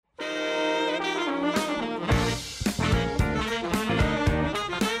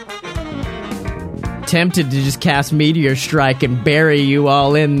tempted to just cast Meteor Strike and bury you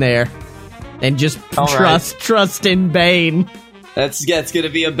all in there. And just trust in Bane. That's gonna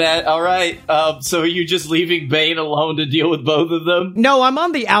be a bet. All right. So are you just leaving Bane alone to deal with both of them? No, I'm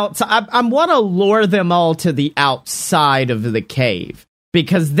on the outside. I want to lure them all to the outside of the cave.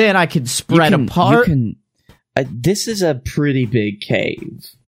 Because then I could spread apart. This is a pretty big cave.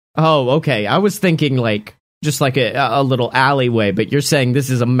 Oh, okay. I was thinking just like a little alleyway, but you're saying this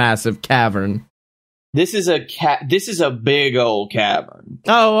is a massive cavern. This is a big old cavern.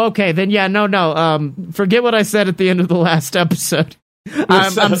 Oh, okay. Then yeah, no. Forget what I said at the end of the last episode.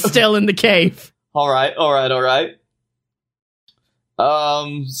 I'm still in the cave. All right.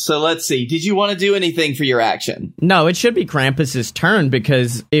 So let's see. Did you want to do anything for your action? No, it should be Krampus's turn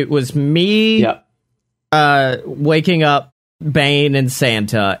because it was me waking up Bane and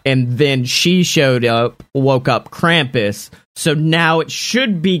Santa, and then she woke up Krampus. So now it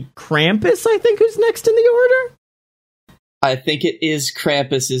should be Krampus, I think, who's next in the order? I think it is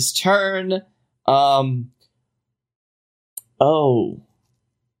Krampus's turn. No,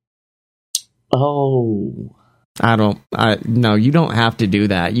 you don't have to do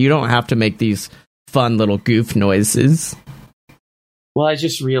that. You don't have to make these fun little goof noises. Well, I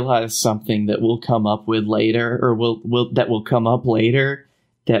just realized something that we'll come up with later, or that will come up later,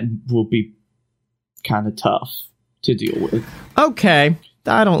 that will be kind of tough to deal with. Okay,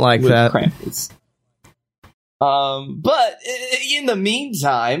 I don't like that. Krampus. But in the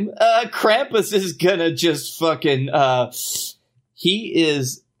meantime, Krampus is gonna just fucking he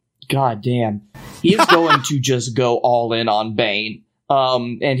is going to just go all in on Bane.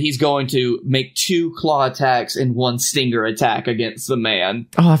 And he's going to make 2 claw attacks and 1 stinger attack against the man.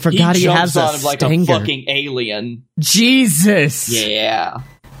 Oh, I forgot he has a on him like stinger. a fucking alien. Jesus! Yeah.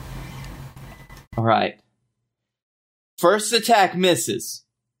 Alright. First attack misses.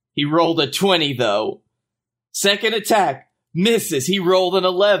 He rolled a 20, though. Second attack misses. He rolled an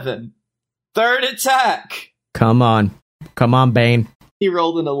 11. Third attack. Come on, Bane. He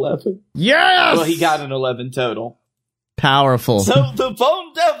rolled an 11. Yes! Well, he got an 11 total. Powerful. So the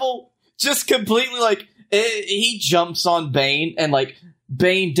Bone Devil just completely, he jumps on Bane, and,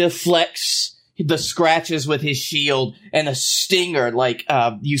 Bane deflects the scratches with his shield, and the stinger,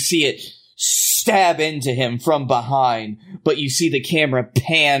 you see it stab into him from behind, but you see the camera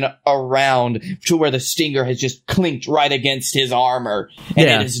pan around to where the stinger has just clinked right against his armor, and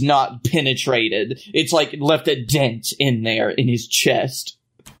it is not penetrated. It's left a dent in there in his chest.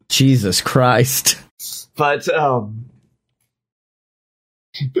 Jesus Christ. But,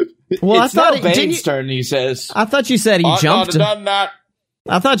 well, it's now Bane's turn, he says. I thought you said he jumped. I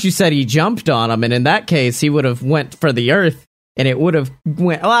thought you said he jumped on him, and in that case, he would have went for the earth, and it would have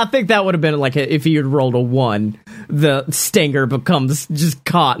went. Well, I think that would have been if he had rolled a 1, the stinger becomes just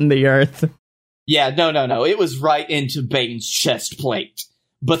caught in the earth. Yeah, no. It was right into Bane's chest plate,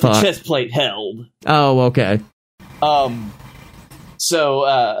 but the chest plate held. Oh, okay. So,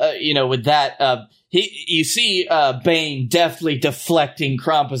 with that, you see Bane deftly deflecting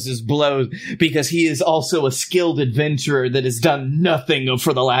Krampus's blows because he is also a skilled adventurer that has done nothing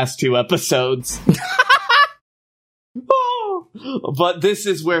for the last 2 episodes. But this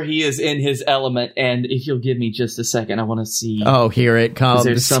is where he is in his element, and if you'll give me just a second, I want to see. Oh, here it comes.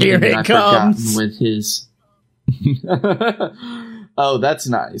 There's something here that it I've comes. forgotten with his. Oh, that's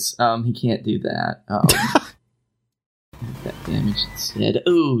nice. He can't do that. That damage instead.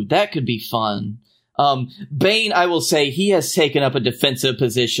 Ooh, that could be fun. Bane, I will say, he has taken up a defensive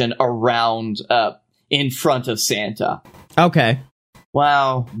position around, in front of Santa. Okay.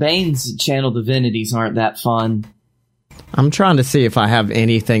 Wow, Bane's channel divinities aren't that fun. I'm trying to see if I have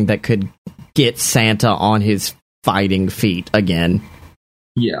anything that could get Santa on his fighting feet again.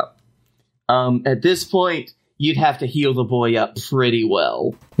 Yeah. At this point, you'd have to heal the boy up pretty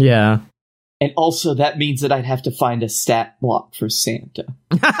well. Yeah. And also, that means that I'd have to find a stat block for Santa.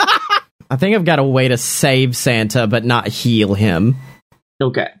 I think I've got a way to save Santa, but not heal him.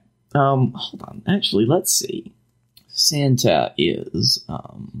 Okay. Hold on. Actually, let's see. Santa is,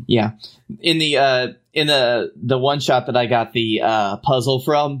 in the one shot that I got the puzzle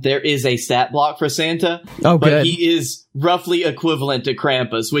from, there is a stat block for Santa. Oh, but good. He is roughly equivalent to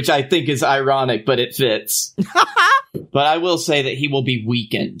Krampus, which I think is ironic, but it fits. But I will say that he will be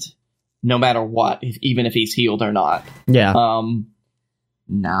weakened, no matter what, even if he's healed or not. Yeah.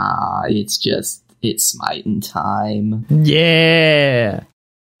 Nah, it's smiting time. Yeah.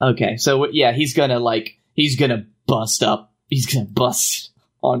 Okay, so yeah, he's gonna bust on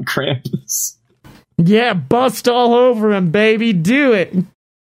Krampus. Yeah, bust all over him, baby. Do it.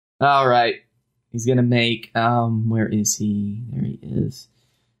 All right. He's gonna make, where is he? There he is.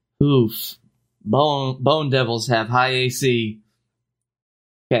 Oof. Bone Devils have high AC.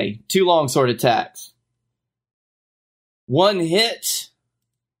 Okay, 2 longsword attacks. 1 hit,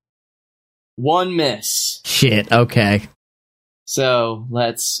 1 miss. Shit, okay. So,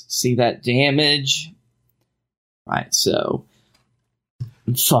 let's see that damage. Right, so...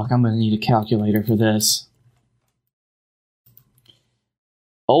 Fuck, I'm gonna need a calculator for this.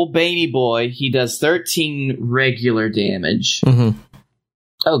 Old Baney Boy, he does 13 regular damage. Mm-hmm.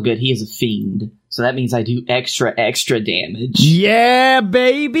 Oh, good, he is a fiend. So that means I do extra damage. Yeah,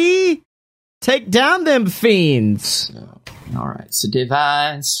 baby! Take down them fiends! So, alright, so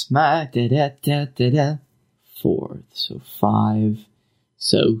Divine Smite, 4, so 5.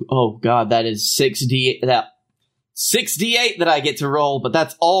 So, oh god, that is 6d8, 6d8 that I get to roll, but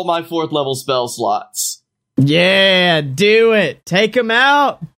that's all my 4th level spell slots. Yeah, do it! Take them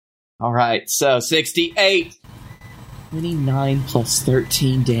out! Alright, so 68. 29 plus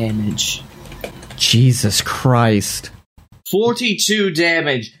 13 damage. Jesus Christ. 42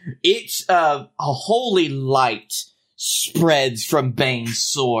 damage. It's a holy light spreads from Bane's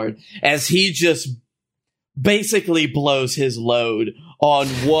sword as he just basically blows his load on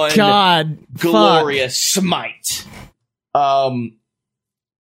one glorious smite. And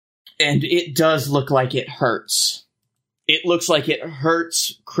it does look like it hurts. It looks like it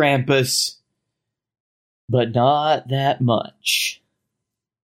hurts Krampus, but not that much.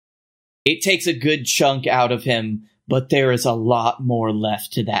 It takes a good chunk out of him, but there is a lot more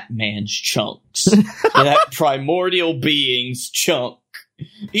left to that man's chunks. That primordial being's chunk.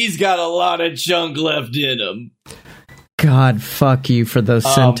 He's got a lot of chunk left in him. God, fuck you for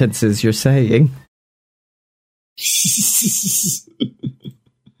those sentences you're saying.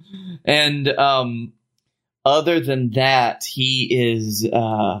 And, other than that, he is,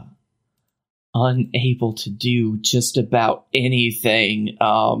 unable to do just about anything.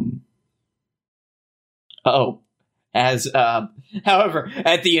 However,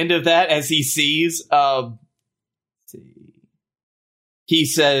 at the end of that, as he sees, he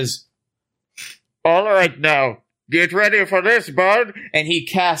says, "All right, now, get ready for this, bud." And he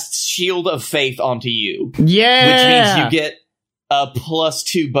casts Shield of Faith onto you. Yeah! Which means you get a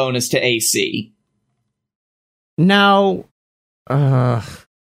 +2 bonus to AC. Now,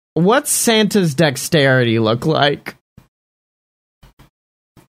 what's Santa's dexterity look like?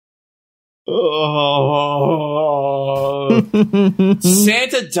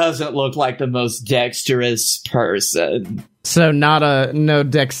 Santa doesn't look like the most dexterous person. So no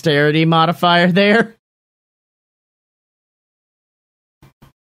dexterity modifier there?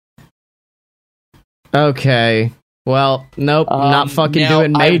 Okay. Well, nope, not fucking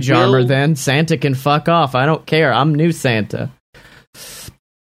doing mage armor then. Santa can fuck off. I don't care. I'm new Santa.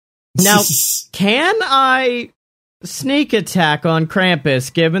 Now, can I sneak attack on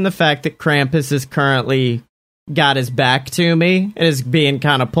Krampus, given the fact that Krampus has currently got his back to me and is being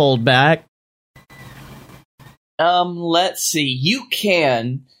kind of pulled back? Let's see. You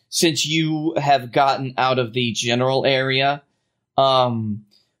can, since you have gotten out of the general area,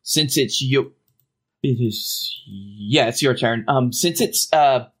 since it's you... it's your turn. Since it's,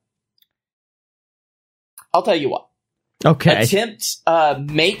 I'll tell you what. Okay.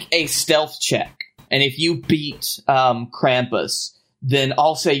 Make a stealth check. And if you beat, Krampus, then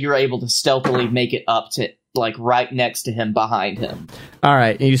I'll say you're able to stealthily make it up to, like, right next to him, behind him.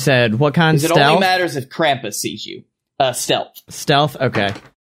 Alright, you said, what kind of stealth? It only matters if Krampus sees you. Stealth. Stealth? Okay.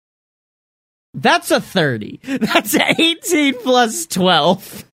 That's a 30. That's 18 plus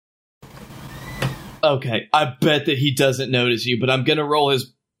 12. Okay, I bet that he doesn't notice you, but I'm gonna roll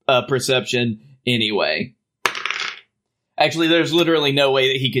his perception anyway. Actually, there's literally no way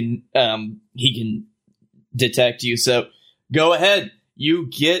that he can detect you. So go ahead, you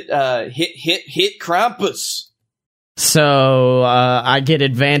get hit Krampus. So I get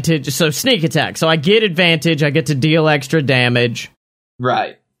advantage. So sneak attack. So I get advantage. I get to deal extra damage.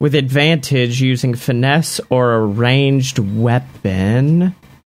 Right. With advantage using finesse or a ranged weapon.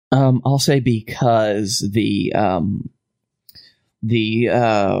 I'll say because the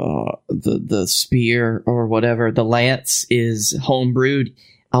spear or whatever, the lance is homebrewed.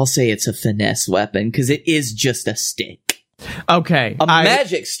 I'll say it's a finesse weapon because it is just a stick. Okay, a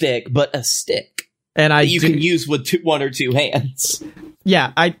magic stick, but a stick, and you can use with one or two hands.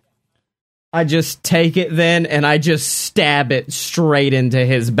 Yeah, I just take it then, and I just stab it straight into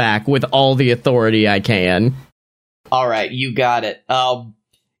his back with all the authority I can. All right, you got it.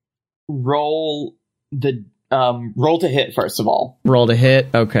 Roll to hit first of all. Roll to hit.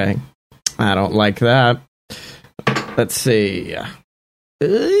 Okay, I don't like that. Let's see.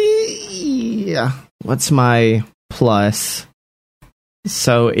 Yeah, what's my plus?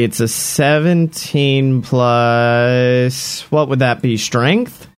 So it's a 17 plus... What would that be?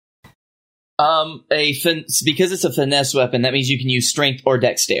 Strength? Because it's a finesse weapon, that means you can use strength or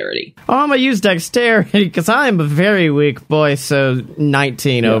dexterity. Oh, I'm gonna use dexterity, because I'm a very weak boy, so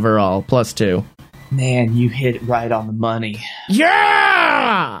 19 overall, plus 2. Man, you hit it right on the money.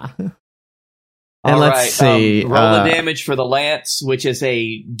 Yeah! And let's see. Roll the damage for the lance, which is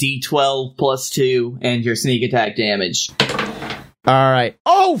a D12 plus 2, and your sneak attack damage. Alright.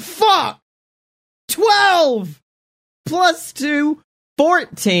 Oh, fuck! 12! Plus 2,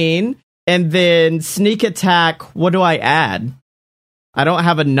 14... And then sneak attack, what do I add? I don't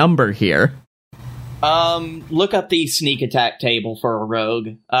have a number here. Look up the sneak attack table for a rogue.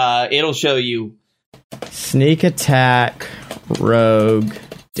 It'll show you. Sneak attack, rogue,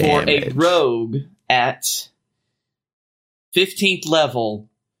 damage. For a rogue at 15th level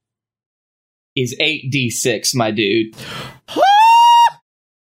is 8d6, my dude.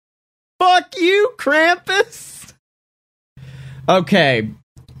 Fuck you, Krampus! Okay.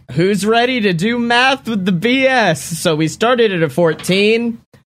 Who's ready to do math with the BS? So we started at a 14,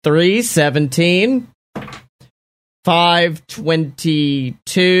 3, 17, 5,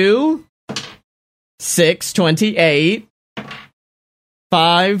 22, 6, 28,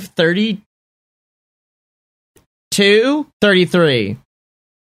 5, 32, 33.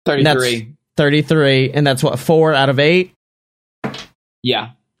 33. 33, and that's what, 4 out of 8?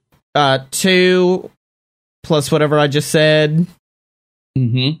 Yeah. 2 plus whatever I just said.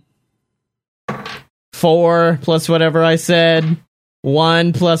 4 plus whatever I said.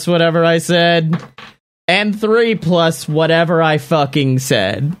 1 plus whatever I said. And 3 plus whatever I fucking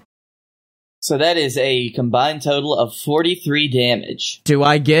said. So that is a combined total of 43 damage. Do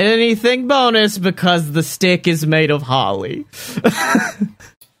I get anything bonus because the stick is made of holly?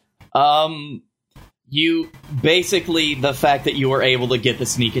 You basically, the fact that you were able to get the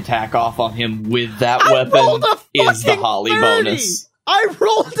sneak attack off on him with that weapon is the holly 30. bonus. I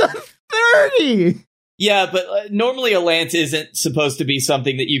rolled a 30! Yeah, but normally a lance isn't supposed to be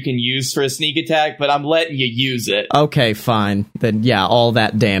something that you can use for a sneak attack, but I'm letting you use it. Okay, fine. Then yeah, all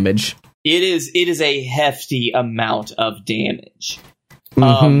that damage. It is a hefty amount of damage.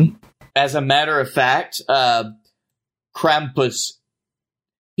 As a matter of fact, Krampus,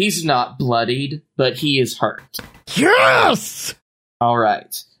 he's not bloodied, but he is hurt. Yes!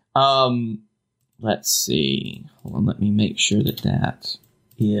 Alright. Let's see. Hold on, let me make sure that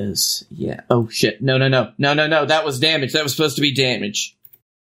is... Yeah. Oh, shit. No. That was damage. That was supposed to be damage.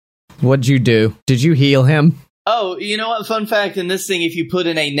 What'd you do? Did you heal him? Oh, you know what? Fun fact, in this thing, if you put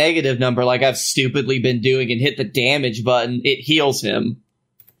in a negative number like I've stupidly been doing and hit the damage button, it heals him.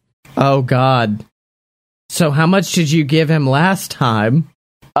 Oh, God. So how much did you give him last time?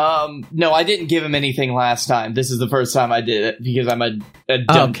 No, I didn't give him anything last time. This is the first time I did it, because I'm a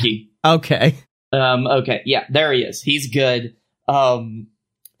donkey. Okay. Okay, yeah, there he is. He's good.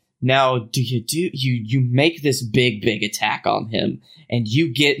 Now, you make this big attack on him, and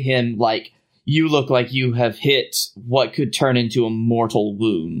you get him, like, you look like you have hit what could turn into a mortal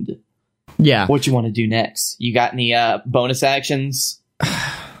wound. Yeah. What you want to do next? You got any, bonus actions?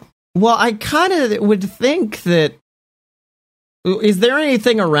 Well, I kind of would think that... Is there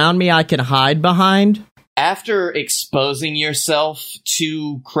anything around me I can hide behind? After exposing yourself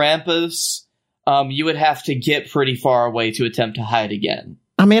to Krampus, you would have to get pretty far away to attempt to hide again.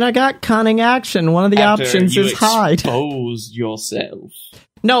 I mean, I got cunning action. One of the options is hide. Expose yourself.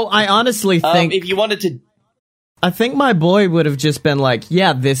 No, I honestly think... if you wanted to... I think my boy would have just been like,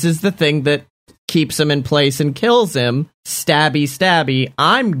 yeah, this is the thing that keeps him in place and kills him. Stabby, stabby.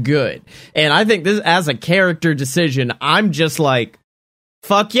 I'm good. And I think this, as a character decision, I'm just like,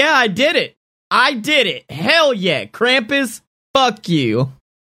 fuck yeah, I did it. I did it. Hell yeah. Krampus, fuck you.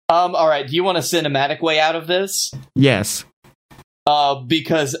 Alright, do you want a cinematic way out of this? Yes.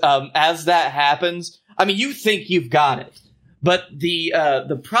 Because, as that happens, I mean, you think you've got it. But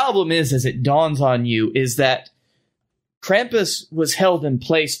the problem is, as it dawns on you, is that Krampus was held in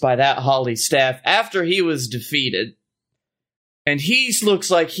place by that holly staff after he was defeated. And he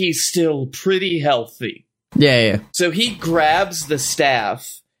looks like he's still pretty healthy. Yeah. So he grabs the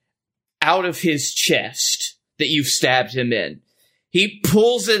staff out of his chest that you've stabbed him in. He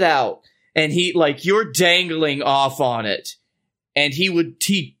pulls it out, and you're dangling off on it. And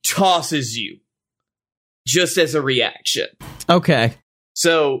he tosses you. Just as a reaction. Okay.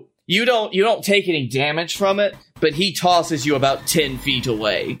 So you don't take any damage from it, but he tosses you about 10 feet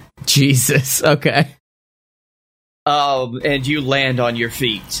away. Jesus. Okay. And you land on your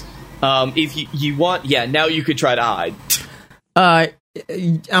feet. If you want, yeah, now you could try to hide.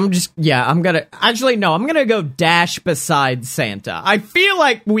 I'm gonna go dash beside Santa. I feel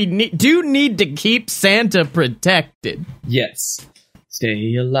like we need to keep Santa protected. Yes.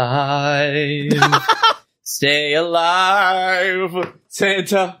 Stay alive. Stay alive,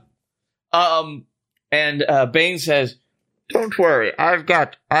 Santa. And Bane says, "Don't worry, I've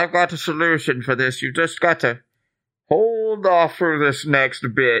got a solution for this. You just got to hold off for this next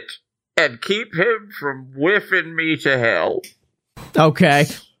bit and keep him from whiffing me to hell." Okay.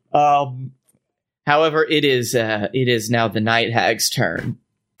 However, it is now the Night Hag's turn.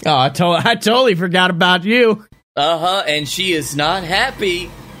 Oh, I totally forgot about you. And she is not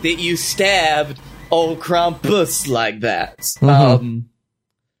happy that you stabbed old Krampus like that. Mm-hmm.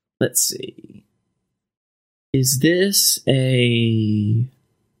 Let's see. Is this a...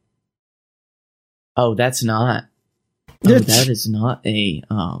 Oh, that's not. Oh, that is not a,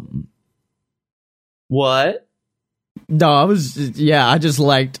 What? No, I just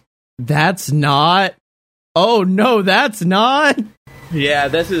liked, that's not. Oh, no, that's not. Yeah,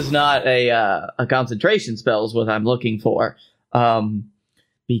 this is not a concentration spell is what I'm looking for.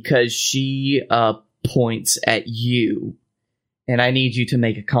 Because she points at you, and I need you to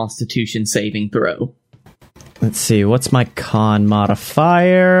make a Constitution saving throw. Let's see, what's my con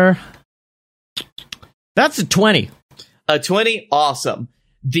modifier? That's a 20. A 20? Awesome.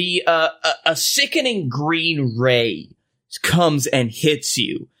 The a sickening green ray comes and hits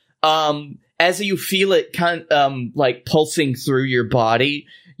you. As you feel it like pulsing through your body,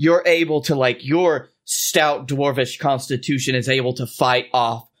 you're able to, like, your stout dwarvish constitution is able to fight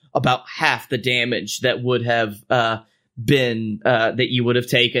off about half the damage that would have been that you would have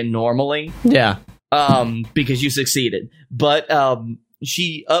taken normally. Yeah. Because you succeeded. But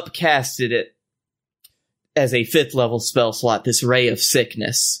she upcasted it as a 5th level spell slot, this Ray of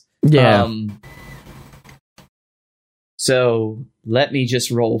Sickness. Yeah. So let me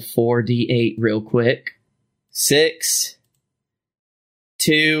just roll 4d8 real quick. 6,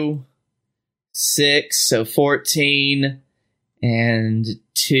 2, 6, so 14, and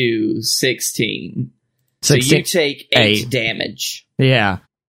 2, 16. So you take 8 damage. Yeah.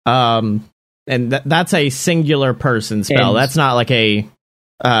 And that's a singular person spell. That's not like a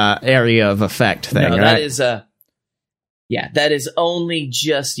area of effect thing, no, right? That is only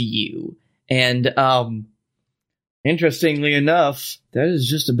just you. And interestingly enough, that is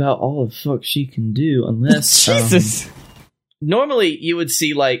just about all the fuck she can do, unless Jesus. Normally you would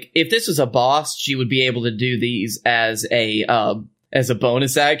see, like, if this was a boss, she would be able to do these as a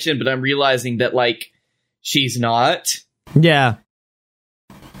bonus action, but I'm realizing that, like, she's not. Yeah.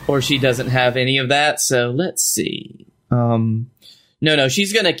 Or she doesn't have any of that, so let's see. No,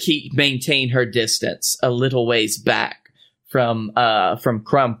 she's gonna maintain her distance a little ways back from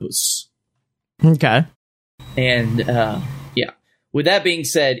Krampus. Okay. And, yeah. With that being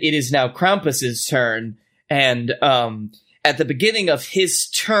said, it is now Krampus's turn, and, at the beginning of his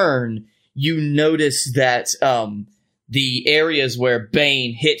turn, you notice that, the areas where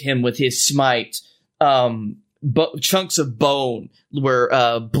Bane hit him with his smite, chunks of bone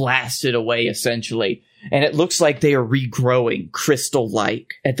were, blasted away, essentially. And it looks like they are regrowing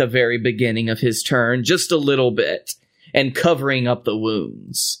crystal-like at the very beginning of his turn, just a little bit, and covering up the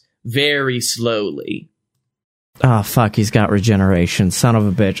wounds very slowly. Oh, fuck, he's got regeneration. Son of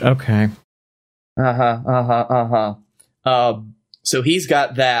a bitch. Okay. So he's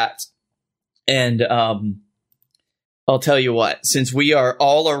got that, and I'll tell you what, since we are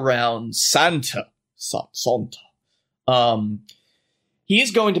all around Santa,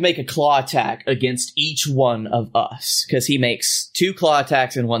 he's going to make a claw attack against each one of us, because he makes 2 claw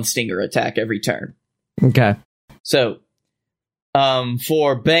attacks and 1 stinger attack every turn. Okay. So,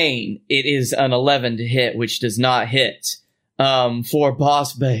 for Bane, it is an 11 to hit, which does not hit. For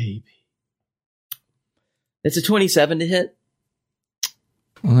Boss Baby, it's a 27 to hit.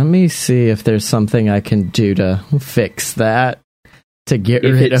 Let me see if there's something I can do to fix that, to get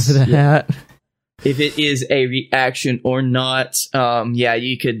rid of that. Yeah. If it is a reaction or not,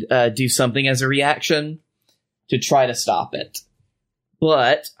 you could do something as a reaction to try to stop it.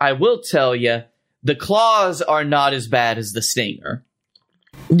 But I will tell you, the claws are not as bad as the stinger.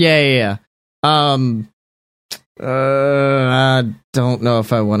 Yeah. I don't know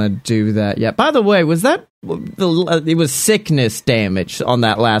if I want to do that yet. By the way, was that it was sickness damage on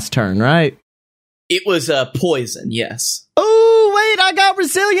that last turn, right? It was poison, yes. Oh, wait, I got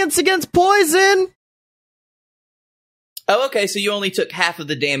resilience against poison. Oh, okay, so you only took half of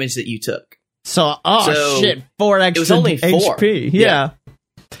the damage that you took. So shit, 4 extra. It was only 4 HP. Yeah.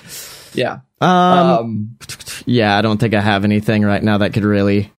 Yeah, I don't think I have anything right now that could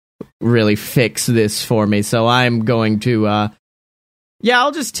really fix this for me. So I'm going to Yeah,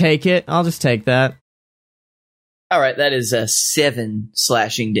 I'll just take it. I'll just take that. All right, that is 7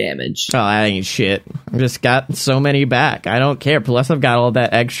 slashing damage. Oh, that ain't shit. I just got so many back. I don't care. Plus, I've got all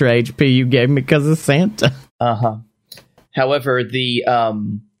that extra HP you gave me because of Santa. Uh-huh. However, the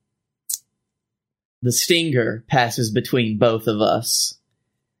stinger passes between both of us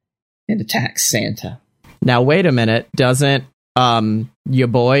and attacks Santa. Now, wait a minute. Doesn't your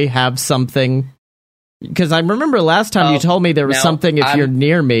boy have something? Because I remember last time you told me there was something if you're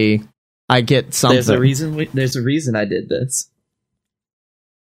near me, I get something. There's a reason I did this.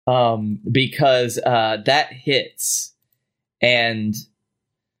 Because that hits, and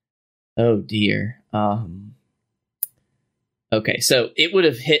oh dear. Okay, so it would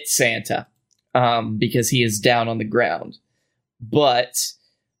have hit Santa, because he is down on the ground, but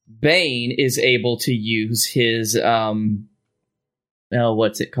Bane is able to use his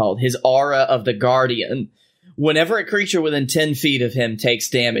what's it called? His aura of the Guardian. Whenever a creature within 10 feet of him takes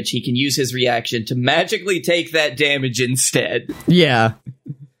damage, he can use his reaction to magically take that damage instead. Yeah.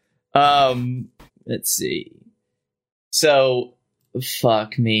 Let's see. So,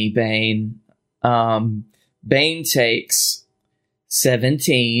 fuck me, Bane. Bane takes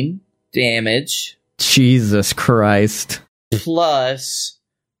 17 damage. Jesus Christ. Plus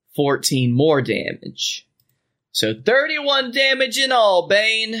 14 more damage. So 31 damage in all,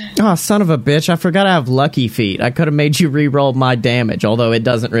 Bane. Oh, son of a bitch. I forgot I have Lucky Feet. I could have made you re-roll my damage, although it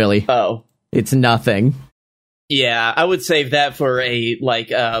doesn't really. Oh. It's nothing. Yeah, I would save that for a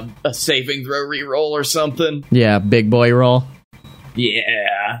saving throw re-roll or something. Yeah, big boy roll.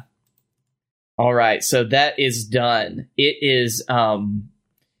 Yeah. All right, so that is done. It is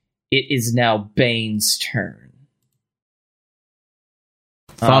now Bane's turn.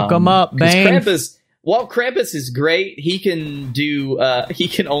 Fuck him up, Bane. While Krampus is great, he can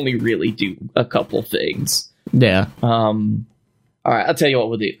only really do a couple things. Yeah. All right, I'll tell you what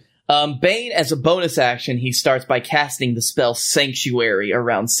we'll do. Bane, as a bonus action, he starts by casting the spell Sanctuary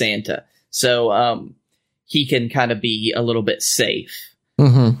around Santa. So, he can kind of be a little bit safe.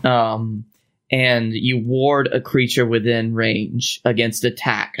 Mm-hmm. And you ward a creature within range against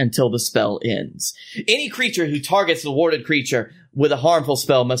attack until the spell ends. Any creature who targets the warded creature with a harmful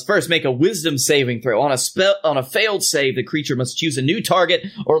spell must first make a wisdom saving throw. On a failed save, the creature must choose a new target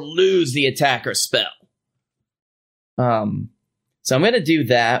or lose the attack or spell. So I'm going to do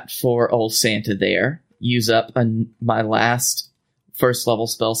that for old Santa there. Use up my last first level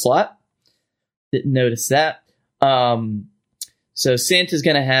spell slot. Didn't notice that. So Santa's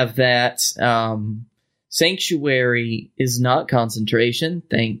going to have that. Sanctuary is not concentration,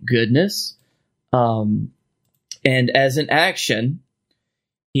 thank goodness. And as an action,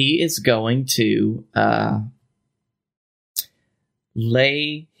 he is going to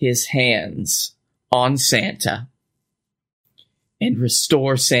lay his hands on Santa and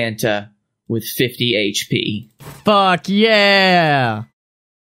restore Santa with 50 HP. Fuck yeah!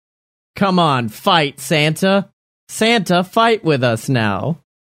 Come on, fight, Santa. Santa, fight with us now.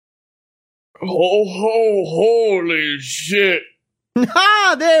 Oh, holy shit.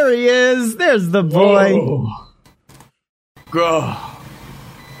 Ha! There he is. There's the boy. Whoa. God.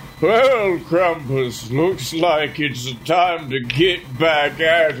 Well, Krampus, looks like it's time to get back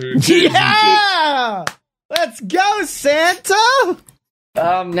at it, yeah! Let's go, Santa!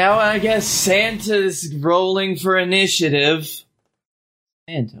 Now I guess Santa's rolling for initiative.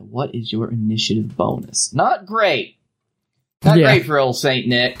 Santa, what is your initiative bonus? Not great. Not great for old Saint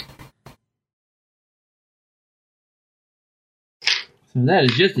Nick. So that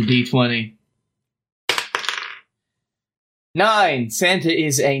is just a D20. 9. Santa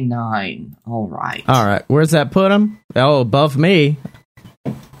is a 9. All right. Where's that put him? Oh, above me.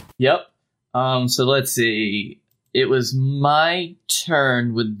 Yep. So let's see. It was my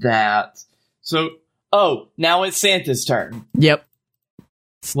turn with that. So, now it's Santa's turn. Yep.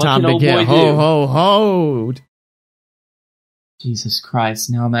 It's what time to get ho-ho-hoed. Jesus Christ,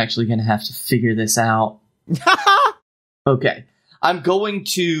 now I'm actually going to have to figure this out. Okay. I'm going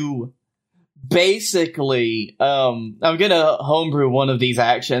to basically, I'm going to homebrew one of these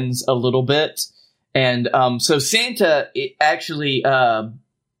actions a little bit. And so Santa, he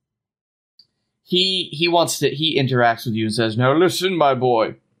interacts with you and says, "Now listen, my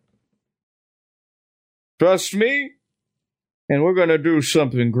boy. Trust me, and we're going to do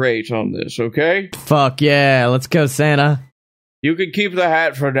something great on this, okay? Fuck yeah, let's go, Santa. You can keep the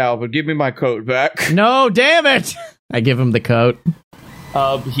hat for now, but give me my coat back." No, damn it! I give him the coat.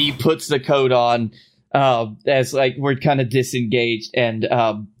 He puts the coat on, as like we're kind of disengaged, and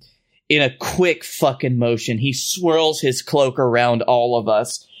in a quick fucking motion, he swirls his cloak around all of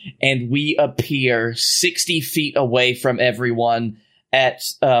us, and we appear 60 feet away from everyone at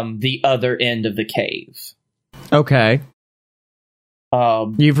the other end of the cave. Okay.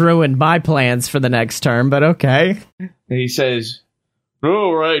 You've ruined my plans for the next turn, but okay. He says,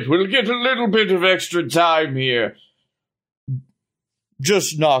 all right, we'll get a little bit of extra time here.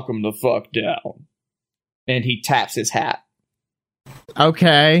 Just knock him the fuck down. And he taps his hat.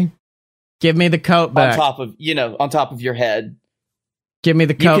 Okay. Give me the coat back. On top of your head. Give me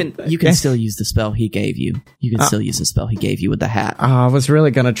the coat. You can still use the spell he gave you. You can still use the spell he gave you with the hat. I was really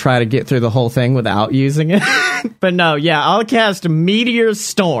going to try to get through the whole thing without using it. But no, yeah, I'll cast Meteor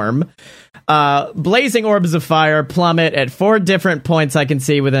Storm. Blazing orbs of fire plummet at 4 different points I can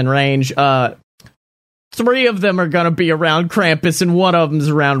see within range. 3 of them are going to be around Krampus, and 1 of them's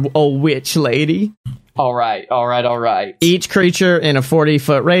around old witch lady. All right. Each creature in a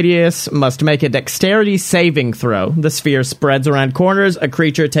 40-foot radius must make a dexterity saving throw. The sphere spreads around corners. A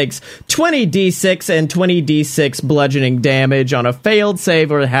creature takes 20d6 and 20d6 bludgeoning damage on a failed save,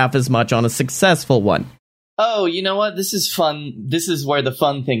 or half as much on a successful one. Oh, you know what? This is fun. This is where the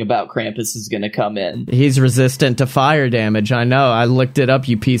fun thing about Krampus is going to come in. He's resistant to fire damage. I know. I looked it up,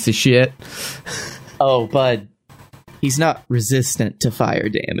 you piece of shit. Oh, bud. He's not resistant to fire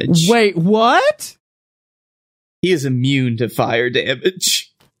damage. Wait, what? He is immune to fire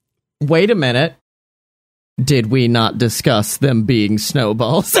damage. Wait a minute. Did we not discuss them being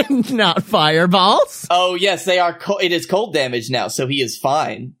snowballs and not fireballs? Oh, yes, they are. It is cold damage now, so he is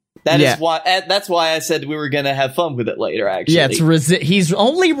fine. That's why I said we were going to have fun with it later, actually. Yeah, he's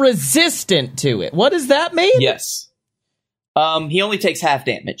only resistant to it. What does that mean? Yes. He only takes half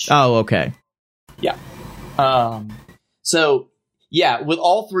damage. Oh, okay. Yeah. So, yeah, with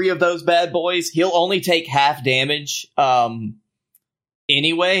all 3 of those bad boys, he'll only take half damage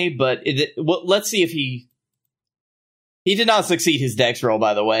anyway, but let's see if he did not succeed his dex roll,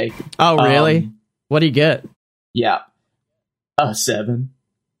 by the way. Oh, really? What do you get? Yeah. 7.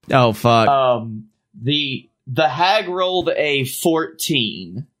 Oh, fuck. The hag rolled a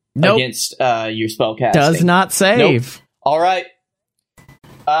 14 against your spellcasting. Does not save. Nope. All right.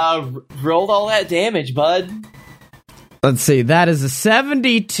 Rolled all that damage, bud. Let's see. That is a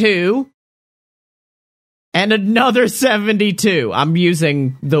 72 and another 72. I'm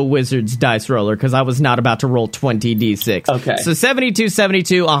using the wizard's dice roller because I was not about to roll 20d6. Okay. So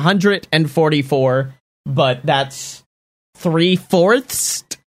 72, 144, but that's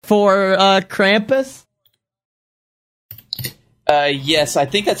 3/4 for Krampus? Yes, I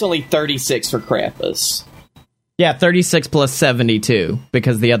think that's only 36 for Krampus. Yeah, 36 plus 72,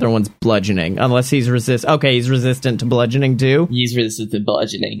 because the other one's bludgeoning. Unless he's he's resistant to bludgeoning too? He's resistant to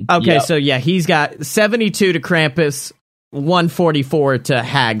bludgeoning. Okay, yep. So yeah, he's got 72 to Krampus, 144 to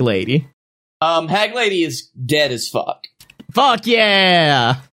Hag Lady. Hag Lady is dead as fuck. Fuck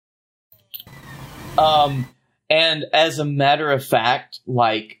yeah! And as a matter of fact,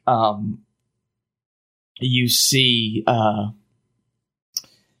 like, you see,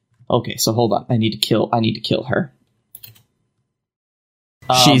 okay, so hold on. I need to kill her.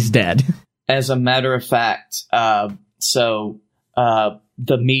 She's dead. As a matter of fact, the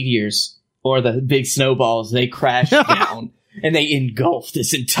meteors, or the big snowballs, they crash down and they engulf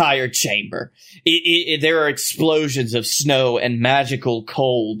this entire chamber. There are explosions of snow and magical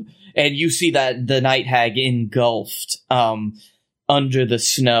cold, and you see that the night hag engulfed under the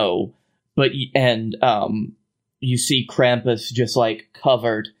snow, you see Krampus just like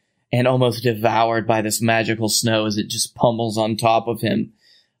covered and almost devoured by this magical snow as it just pummels on top of him.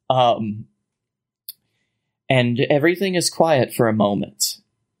 And everything is quiet for a moment.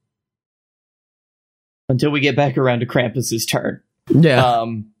 Until we get back around to Krampus's turn. Yeah.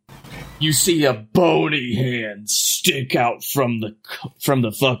 You see a bony hand stick out from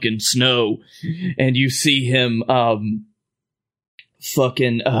the fucking snow. And you see him,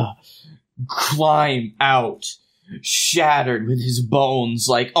 climb out, shattered with his bones,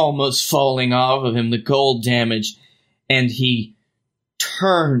 like almost falling off of him, the cold damage, and he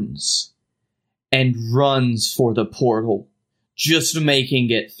turns and runs for the portal, just making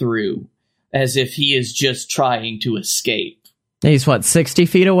it through, as if he is just trying to escape. He's 60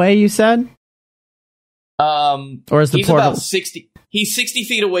 feet away, you said? Or is the portal about 60? He's 60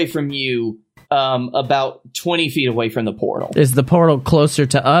 feet away from you, about 20 feet away from the portal. Is the portal closer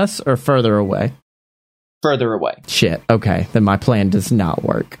to us or further away? Further away. Shit, okay. Then my plan does not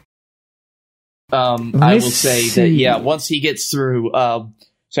work. I will say that, yeah, once he gets through,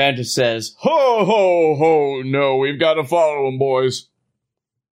 Santa says, ho, ho, ho, no, we've got to follow him, boys.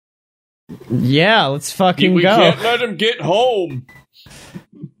 Yeah, let's fucking we go. We can't let him get home.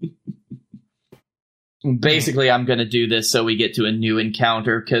 Basically, I'm gonna do this so we get to a new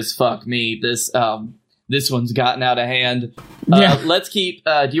encounter, because fuck me, this this one's gotten out of hand. Yeah. Let's keep...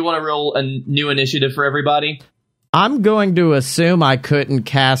 do you want to roll a new initiative for everybody? I'm going to assume I couldn't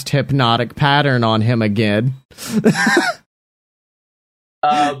cast Hypnotic Pattern on him again.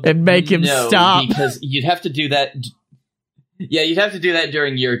 And make him stop. Because you'd have to do that... Yeah, you'd have to do that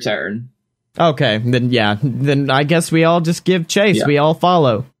during your turn. Okay, then I guess we all just give chase. Yeah. We all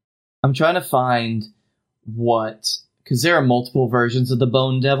follow. I'm trying to find what... Because there are multiple versions of the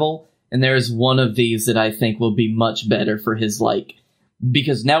Bone Devil, and there is one of these that I think will be much better for his,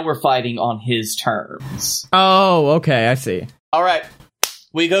 because now we're fighting on his terms. Oh, okay, I see. All right,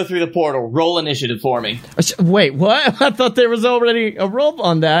 we go through the portal. Roll initiative for me. Wait, what? I thought there was already a roll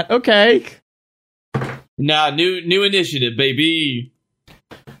on that. Okay. Nah, new initiative, baby.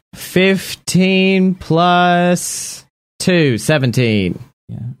 15 plus 2, 17.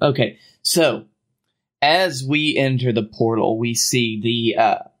 Yeah. Okay, so as we enter the portal, we see the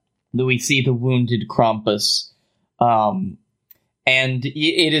wounded Krampus, and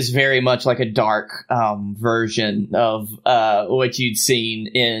it is very much like a dark version of what you'd seen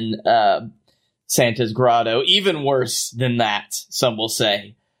in Santa's Grotto. Even worse than that, some will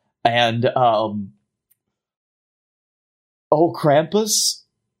say. And Krampus,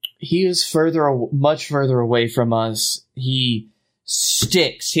 he is much further away from us. He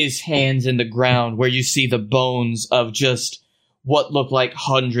sticks his hands in the ground where you see the bones of just what look like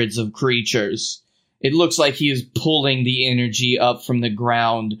hundreds of creatures. It looks like he is pulling the energy up from the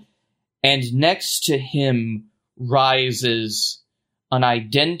ground, and next to him rises an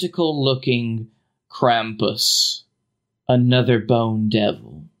identical-looking Krampus, another bone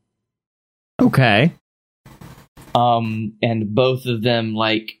devil. Okay. And both of them,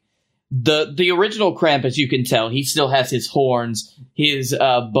 the original Krampus, you can tell, he still has his horns. His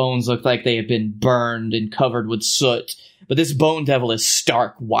bones look like they have been burned and covered with soot. But this bone devil is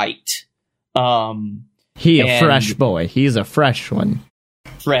stark white. He a fresh boy. He's a fresh one.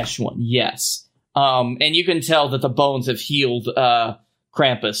 Fresh one, yes. And you can tell that the bones have healed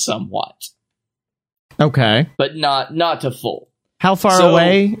Krampus somewhat. Okay. But not to full. How far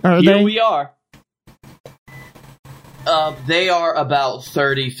away are they? Here we are. They are about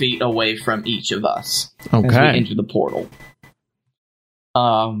 30 feet away from each of us. Okay. As we enter the portal.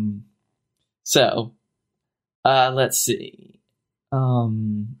 So, let's see.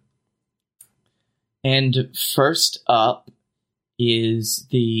 And first up is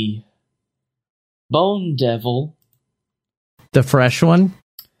the Bone Devil. The fresh one?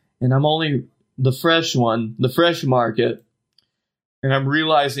 And I'm only... The fresh one. The fresh market. And I'm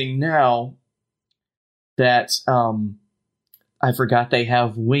realizing now that, I forgot they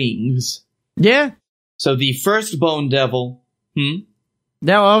have wings. Yeah. So the first Bone Devil...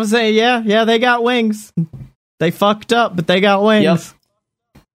 No, I was saying, yeah, they got wings. They fucked up, but they got wings. Yep.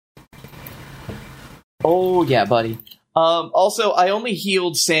 Oh, yeah, buddy. Also, I only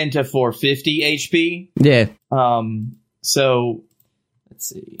healed Santa for 50 HP. Yeah. So, let's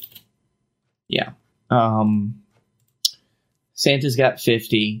see. Yeah. Santa's got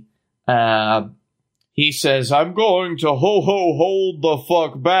 50. He says, I'm going to hold the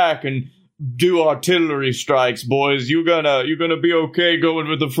fuck back and do artillery strikes, boys. You gonna be okay going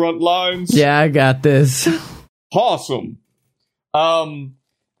with the front lines? Yeah, I got this. Awesome.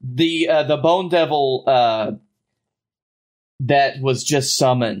 The Bone Devil that was just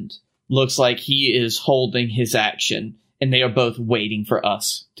summoned looks like he is holding his action, and they are both waiting for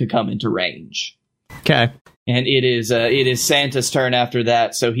us to come into range. Okay. And it is Santa's turn after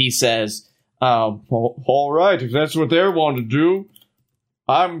that, so he says, all right, if that's what they want to do,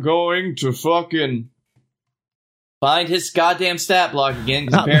 I'm going to fucking find his goddamn stat block again,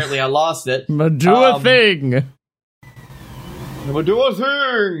 because apparently I lost it. I'm gonna do a thing. I'm gonna do a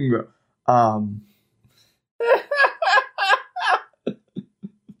thing.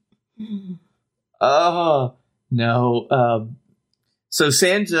 No. So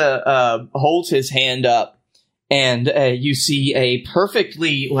Santa holds his hand up, and you see a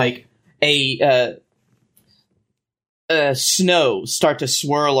perfectly, snow start to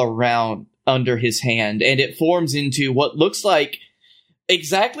swirl around under his hand, and it forms into what looks like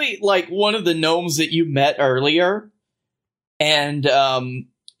exactly like one of the gnomes that you met earlier. And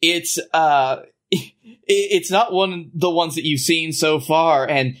it's not one of the ones that you've seen so far.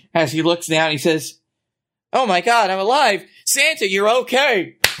 And as he looks down, he says, "Oh my God, I'm alive! Santa, you're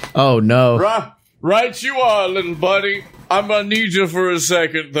okay!" Oh no! Right, you are, little buddy. I'm gonna need you for a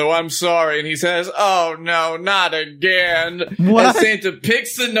second, though. I'm sorry. And he says, "Oh no, not again!" What? And Santa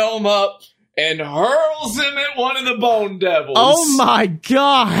picks the gnome up and hurls him at one of the Bone Devils. Oh my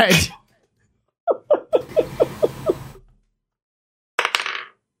God!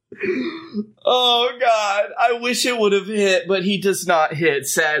 Oh god, I wish it would have hit, but he does not hit,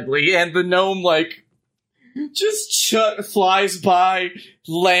 sadly. And the gnome, just flies by,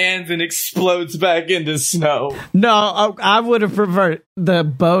 lands, and explodes back into snow. No, I would have preferred the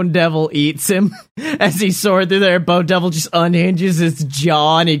Bone Devil eats him as he soared through there. Bone Devil just unhinges his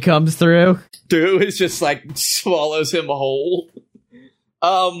jaw and he comes through. It's just swallows him whole.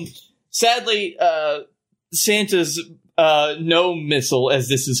 Sadly, Santa's gnome missile, as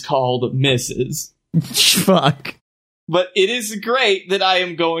this is called, misses. Fuck. But it is great that I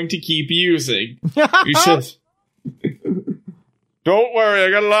am going to keep using. You should. Don't worry, I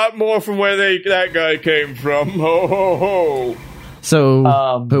got a lot more from where that guy came from. Ho, ho, ho.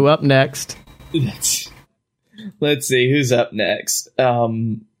 So, who up next? Let's see, who's up next?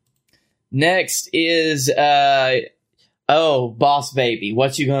 Next is, Boss Baby.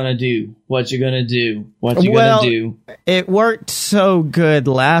 What you gonna do? What you gonna do? What you gonna do? It worked so good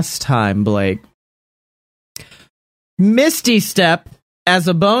last time, Blake. Misty Step as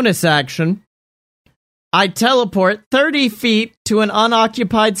a bonus action. I teleport 30 feet to an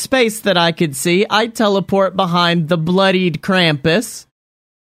unoccupied space that I could see. I teleport behind the bloodied Krampus.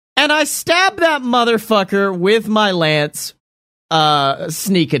 And I stab that motherfucker with my lance.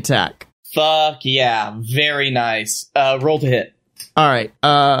 Sneak attack. Fuck yeah. Very nice. Roll to hit. Alright.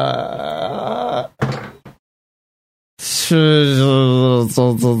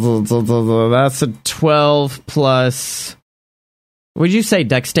 That's a 12 plus... Would you say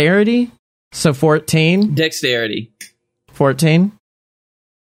dexterity? So 14? Dexterity. 14?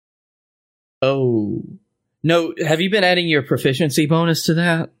 Oh. No, have you been adding your proficiency bonus to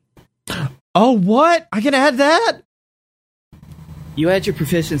that? Oh, what? I can add that? You add your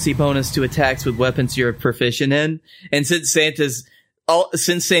proficiency bonus to attacks with weapons you're proficient in, and since Santa's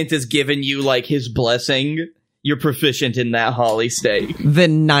given you, his blessing, you're proficient in that Holly stake.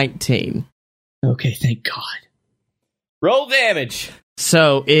 Then 19. Okay, thank God. Roll damage!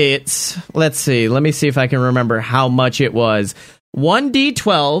 So it's, let's see, let me see if I can remember how much it was.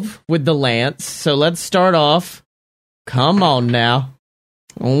 1d12 with the lance, so let's start off. Come on now.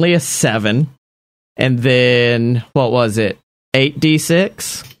 Only a 7. And then, what was it?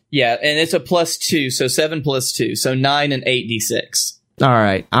 8d6? Yeah, and it's a +2, so 7 + 2, so 9 and 8d6.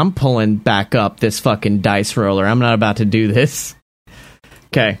 Alright, I'm pulling back up this fucking dice roller. I'm not about to do this.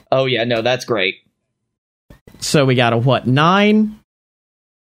 Okay. Oh yeah, no, that's great. So we got a 9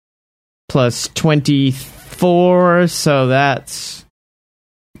 plus 24, so that's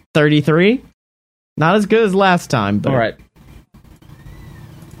 33. Not as good as last time, but... Alright.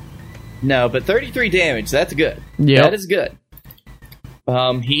 No, but 33 damage, that's good. Yeah, that is good.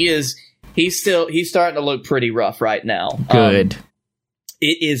 He's starting to look pretty rough right now. Good.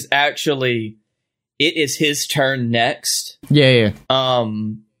 It is his turn next. Yeah.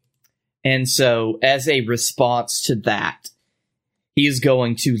 And so as a response to that, he is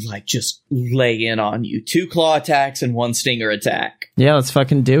going to just lay in on you. 2 claw attacks and 1 stinger attack. Yeah, let's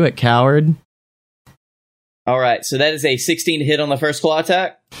fucking do it, coward. Alright, so that is a 16 to hit on the first claw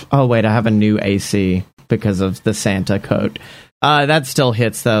attack. Oh wait, I have a new AC because of the Santa coat. That still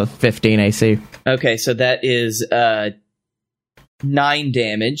hits though, 15 AC. Okay, so that is 9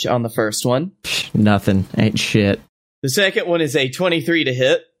 damage on the first one. Nothing, ain't shit. The second one is a 23 to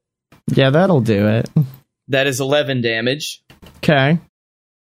hit. Yeah, that'll do it. That is 11 damage. Okay.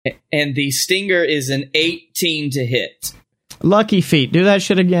 And the stinger is an 18 to hit. Lucky feet, do that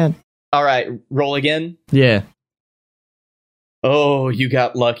shit again. Alright, roll again. Yeah. Oh, you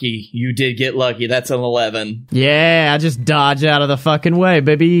got lucky. You did get lucky. That's an 11. Yeah, I just dodge out of the fucking way,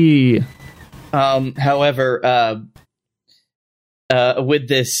 baby. However, with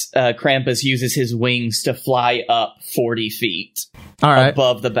this, Krampus uses his wings to fly up 40 feet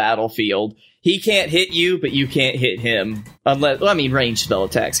above the battlefield. He can't hit you, but you can't hit him. Ranged spell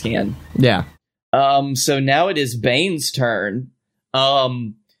attacks can. Yeah. So now it is Bane's turn.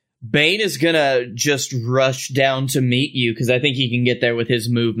 Bane is gonna just rush down to meet you, because I think he can get there with his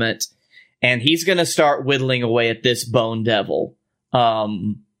movement. And he's gonna start whittling away at this Bone Devil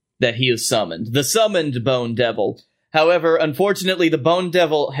that he has summoned. The summoned Bone Devil. However, unfortunately, the Bone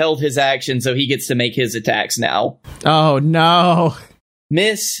Devil held his action, so he gets to make his attacks now. Oh, no.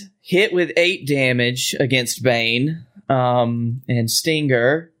 Miss, hit with 8 damage against Bane. And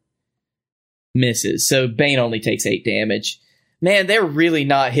Stinger misses. So Bane only takes 8 damage. Man, they're really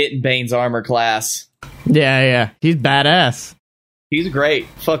not hitting Bane's armor class. Yeah. He's badass. He's great.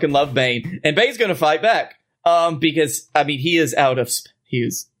 Fucking love Bane. And Bane's gonna fight back. Because, he is out of...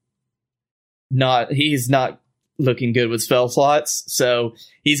 He's not looking good with spell slots. So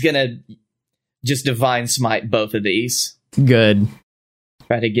he's gonna just Divine Smite both of these. Good.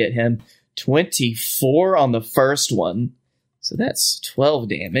 Try to get him. 24 on the first one. So that's 12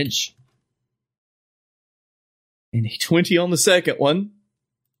 damage. And a 20 on the second one.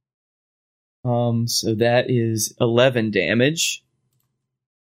 So that is 11 damage.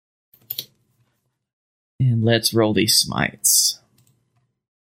 And let's roll these smites.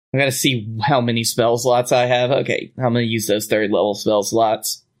 I gotta see how many spell slots I have. Okay, I'm gonna use those 3rd level spell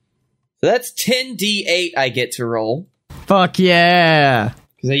slots. So that's 10d8 I get to roll. Fuck yeah!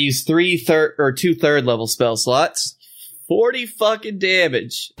 Because I use 2 3rd level spell slots. 40 fucking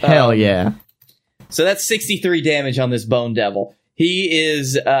damage. Hell yeah. So that's 63 damage on this Bone Devil. He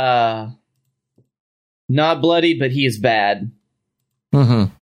is not bloodied, but he is bad.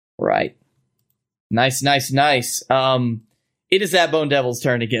 Mm-hmm. Right. Nice. It is that Bone Devil's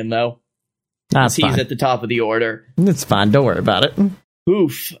turn again, though. That's he's fine. at the top of the order. It's fine. Don't worry about it.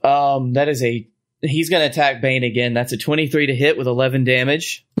 Oof. That is he's going to attack Bane again. That's a 23 to hit with 11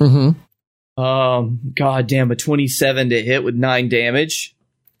 damage. Mm-hmm. God damn, a 27 to hit with 9 damage.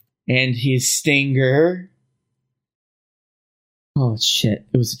 And his stinger. Oh, shit.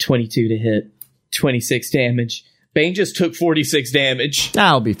 It was a 22 to hit. 26 damage. Bane just took 46 damage.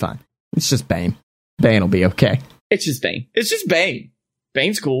 I'll be fine. It's just Bane. Bane will be okay. It's just Bane.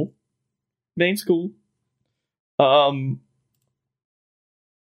 Bane's cool. I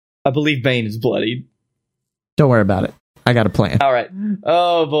believe Bane is bloodied. Don't worry about it. I got a plan. All right.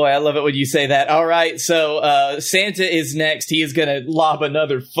 Oh, boy. I love it when you say that. All right. So, Santa is next. He is going to lob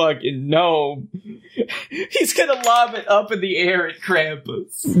another fucking gnome. He's going to lob it up in the air at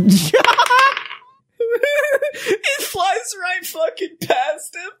Krampus. It flies right fucking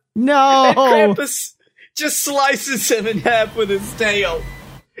past him. No! And Krampus just slices him in half with his tail.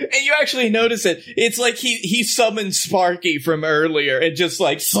 And you actually notice it. It's like he summoned Sparky from earlier and just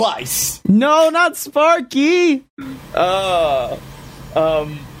like slice. No, not Sparky! Alright,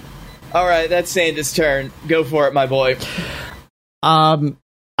 that's Santa's turn. Go for it, my boy.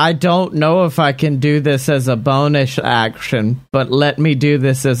 I don't know if I can do this as a bonus action, but let me do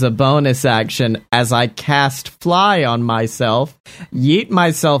this as a bonus action as I cast Fly on myself, yeet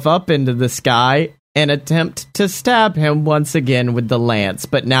myself up into the sky, and attempt to stab him once again with the lance,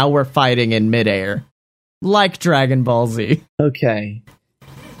 but now we're fighting in midair. Like Dragon Ball Z. Okay.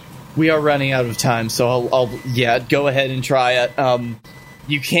 We are running out of time, so I'll go ahead and try it.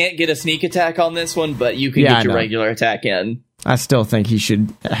 You can't get a sneak attack on this one, but you can get your regular attack in. I still think he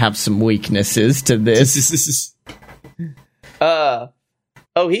should have some weaknesses to this. He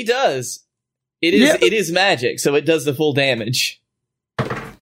does. It is magic, so it does the full damage.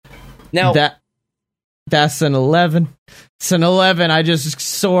 Now that's an 11. It's an 11. I just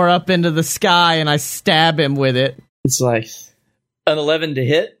soar up into the sky and I stab him with it. It's like an 11 to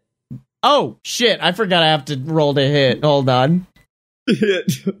hit. Oh shit! I forgot I have to roll to hit. Hold on.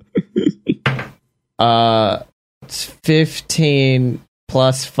 It's 15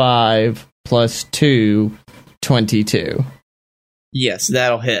 plus 5 plus 2, 22. Yes,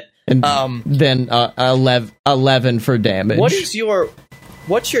 that'll hit. And then 11 for damage.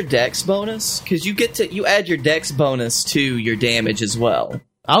 What's your dex bonus? Because you add your dex bonus to your damage as well.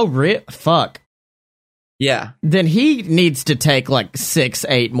 Oh, fuck. Yeah. Then he needs to take like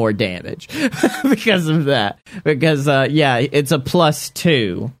 6-8 more damage because of that. Because it's a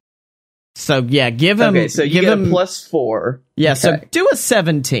 +2. So yeah, give him. Okay, so you get a +4. Yeah, okay. So do a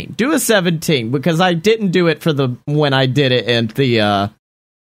 17. Do a 17 because I didn't do it for when I did it in the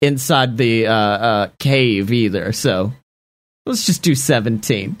inside the cave either. So let's just do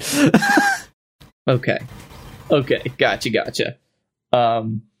 17. Okay, gotcha.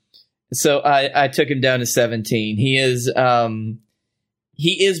 So I took him down to 17. He is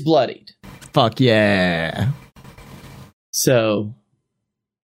bloodied. Fuck yeah. So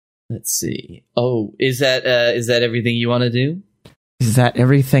let's see. Oh, is that everything you want to do? Is that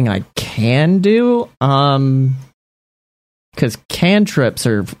everything I can do? Because cantrips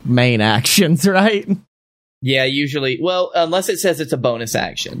are main actions, right? Yeah, usually. Well, unless it says it's a bonus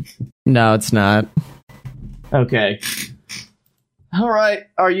action. No, it's not. Okay. All right.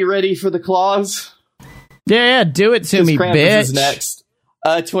 Are you ready for the claws? Yeah, do it to me, Krampus bitch. Is next.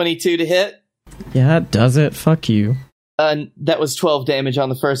 22 to hit. Yeah, it does it. Fuck you. That was 12 damage on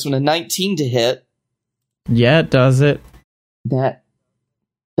the first one. A 19 to hit. Yeah, it does it. That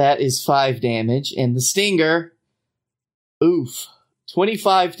is 5 damage. And the stinger,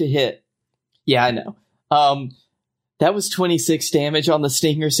 25 to hit. Yeah, I know. That was 26 damage on the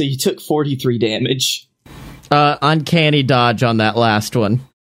stinger, so you took 43 damage. Uncanny dodge on that last one.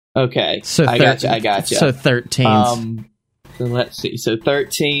 Okay, so I gotcha. So 13. So let's see. So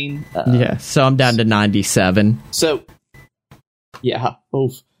 13. Yeah, so I'm down to 97. So Yeah.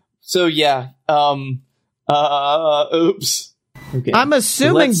 Oof. So yeah. Oops. Okay. I'm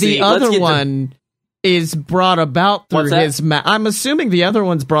assuming the other one is brought about through his. I'm assuming the other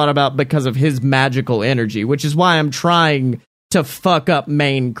one's brought about because of his magical energy, which is why I'm trying to fuck up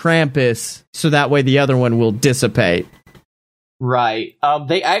main Krampus so that way the other one will dissipate. Right.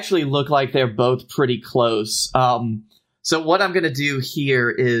 They actually look like they're both pretty close. So what I'm gonna do here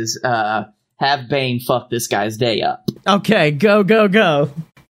is have Bane fuck this guy's day up. Okay, go.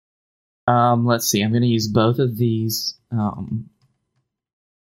 Let's see. I'm gonna use both of these.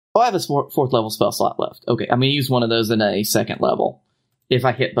 I have a fourth level spell slot left. Okay, I'm gonna use one of those in a second level if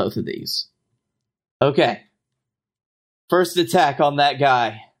I hit both of these. Okay. First attack on that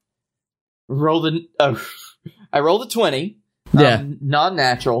guy. I rolled a 20. Yeah.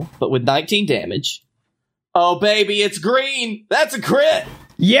 Non-natural, but with 19 damage. Oh, baby, it's green! That's a crit!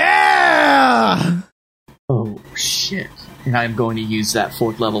 Yeah! Oh, shit. And I'm going to use that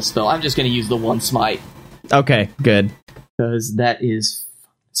fourth level spell. I'm just going to use the one smite. Okay, good. Because that is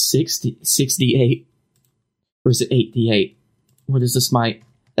 68. Or is it 88? What is the smite?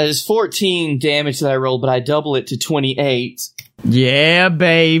 That is 14 damage that I rolled, but I double it to 28. Yeah,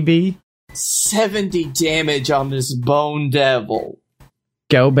 baby. 70 damage on this bone devil.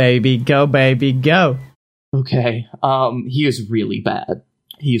 Go, baby, go. Okay, he is really bad.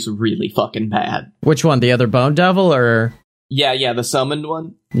 He's really fucking bad. Which one, the other bone devil, or? Yeah, the summoned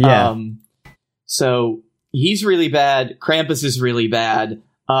one. Yeah. So, he's really bad. Krampus is really bad.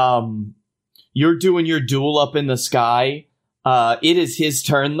 You're doing your duel up in the sky. It is his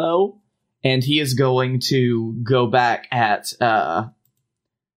turn, though, and he is going to go back at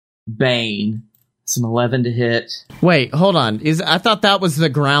Bane. It's an 11 to hit. Wait, hold on. I thought that was the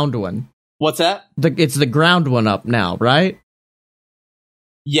ground one. What's that? It's the ground one up now, right?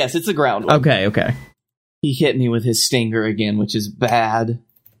 Yes, it's the ground one. Okay. He hit me with his stinger again, which is bad.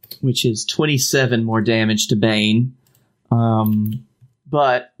 Which is 27 more damage to Bane.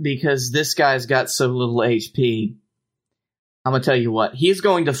 But because this guy's got so little HP, I'm gonna tell you what. He's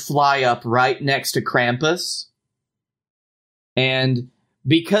going to fly up right next to Krampus. And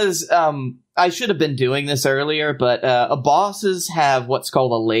because I should have been doing this earlier, but bosses have what's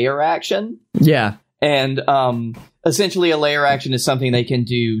called a layer action. Yeah. And essentially a layer action is something they can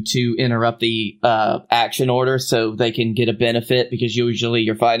do to interrupt the action order so they can get a benefit, because usually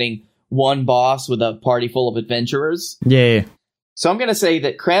you're fighting one boss with a party full of adventurers. Yeah. So I'm going to say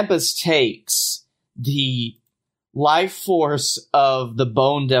that Krampus takes the life force of the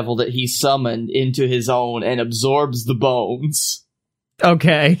bone devil that he summoned into his own and absorbs the bones.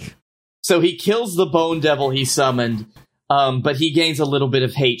 Okay. So he kills the bone devil he summoned, but he gains a little bit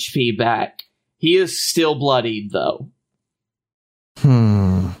of HP back. He is still bloodied, though.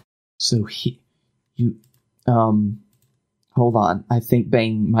 So hold on. I think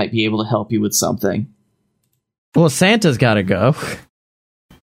Bane might be able to help you with something. Well, Santa's gotta go.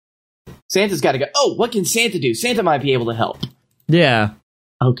 Santa's gotta go. Oh, what can Santa do? Santa might be able to help. Yeah.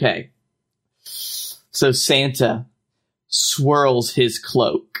 Okay. So Santa swirls his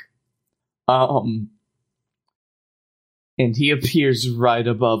cloak. And he appears right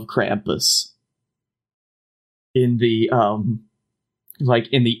above Krampus. In the,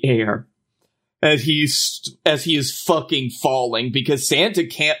 in the air. As he is fucking falling, because Santa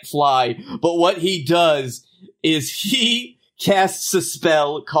can't fly, but what he does is he casts a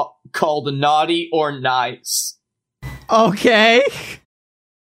spell called Naughty or Nice. Okay.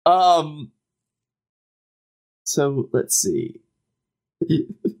 So, let's see.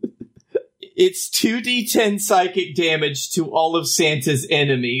 It's 2d10 psychic damage to all of Santa's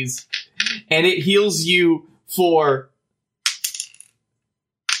enemies, and it heals you for...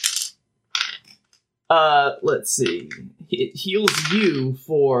 let's see. It heals you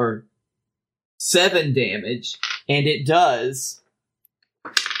for 7 damage, and it does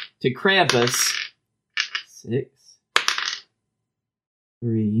to Krampus 6,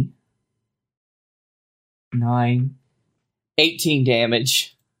 3, 9, 18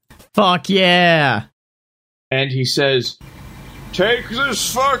 damage. Fuck yeah! And he says, "Take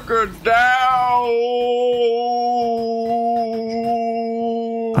this fucker down."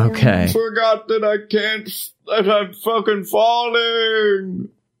 Okay. Forgot that that I'm fucking falling.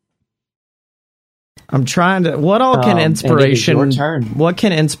 I'm trying to. What all can inspiration? Your turn. What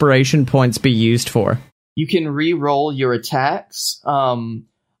can inspiration points be used for? You can re-roll your attacks.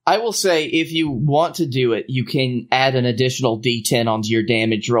 I will say, if you want to do it, you can add an additional D10 onto your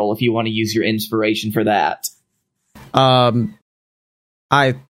damage roll if you want to use your inspiration for that. Oh,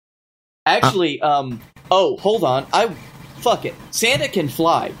 hold on. Fuck it. Santa can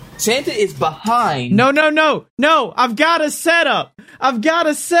fly. Santa is behind. No. I've got a setup.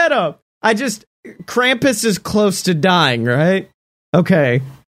 Krampus is close to dying, right? Okay.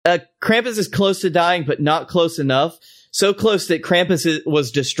 Krampus is close to dying, but not close enough. So close that Krampus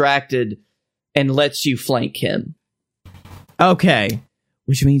was distracted and lets you flank him. Okay.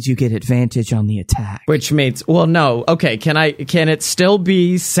 Which means you get advantage on the attack. Which means, well, no. Okay, can it still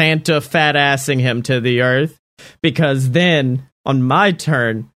be Santa fat-assing him to the earth? Because then, on my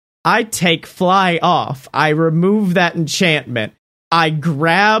turn, I take fly off. I remove that enchantment. I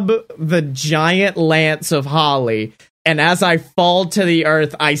grab the giant lance of holly, and as I fall to the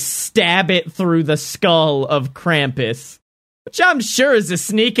earth, I stab it through the skull of Krampus. Which I'm sure is a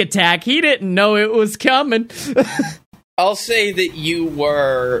sneak attack. He didn't know it was coming. I'll say that you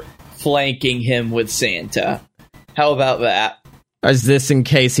were flanking him with Santa. How about that? Is this in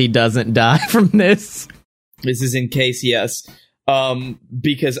case he doesn't die from this? This is in case, yes.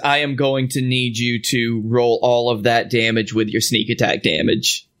 Because I am going to need you to roll all of that damage with your sneak attack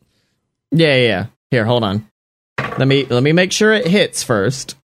damage. Yeah. Here, hold on. Let me make sure it hits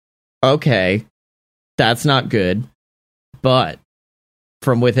first. Okay. That's not good. But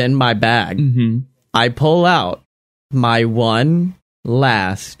from within my bag, I pull out my one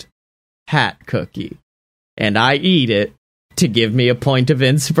last hat cookie, and I eat it to give me a point of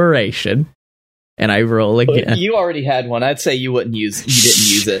inspiration. And I roll again. You already had one. I'd say you didn't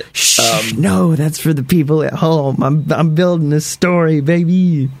use it. No, that's for the people at home. I'm building this story,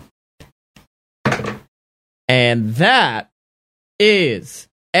 baby. And that is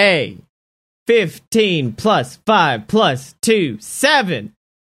a 15 plus 5 plus 2, 7.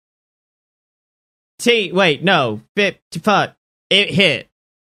 Wait, no. 55. It hit.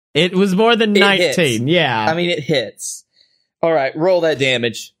 It was more than 19. Yeah. I mean, it hits. All right, roll that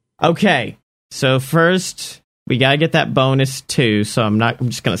damage. Okay. So first, we gotta get that bonus 2, so I'm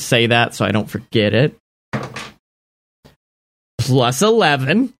just gonna say that so I don't forget it. Plus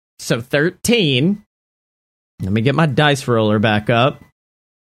 11, so 13. Let me get my dice roller back up.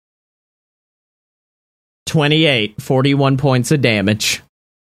 28, 41 points of damage.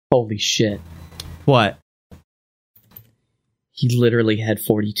 Holy shit. What? He literally had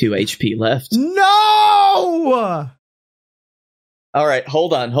 42 HP left. No! All right,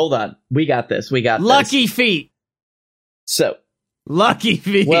 hold on. We got this. Lucky feet. So, lucky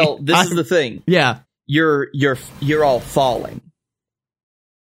feet. Well, this is the thing. Yeah. You're all falling.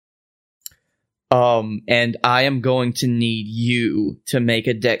 And I am going to need you to make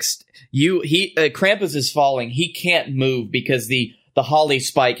a dex. Krampus is falling. He can't move because the holly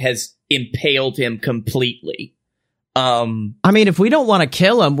spike has impaled him completely. I mean, if we don't want to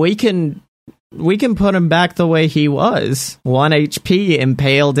kill him, we can put him back the way he was. 1 HP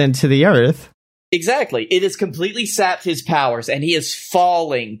impaled into the earth. Exactly. It has completely sapped his powers, and he is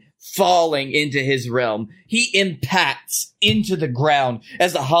falling into his realm. He impacts into the ground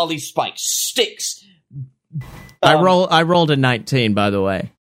as the holly spike sticks. I rolled a 19, by the way.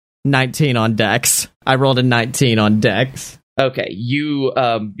 19 on dex. I rolled a 19 on dex. Okay,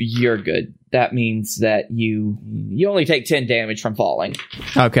 you're good. That means that you only take 10 damage from falling.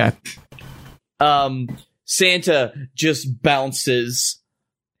 Okay. Santa just bounces,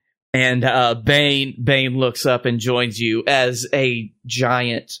 and Bane looks up and joins you as a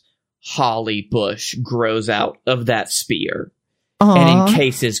giant holly bush grows out of that spear. Aww. And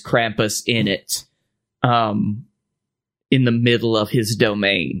encases Krampus in it, in the middle of his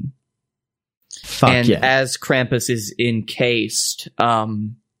domain. As Krampus is encased,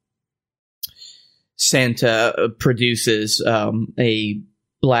 Santa produces a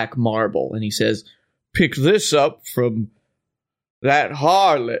black marble, and he says, "Pick this up from that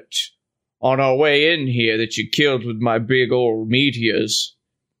harlot on our way in here that you killed with my big old meteors.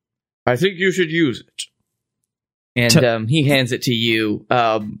 I think you should use it." And he hands it to you.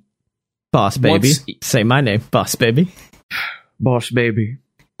 Boss baby. Say my name, boss baby. Boss baby.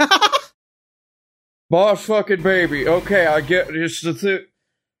 Boss fucking baby. Okay, I get it's the thing.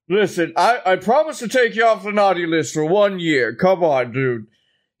 Listen, I promise to take you off the naughty list for 1 year. Come on, dude.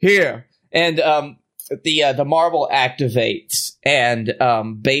 Here. And the marble activates, and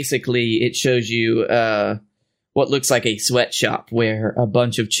basically it shows you what looks like a sweatshop where a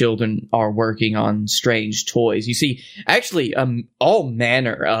bunch of children are working on strange toys. You see, actually, all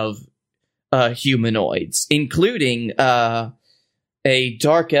manner of humanoids, including a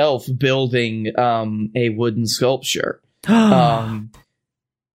dark elf building a wooden sculpture.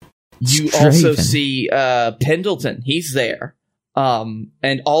 You also see Pendleton. He's there.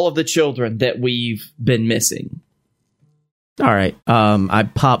 And all of the children that we've been missing. All right. I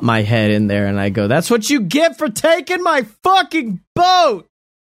pop my head in there and I go, "That's what you get for taking my fucking boat!"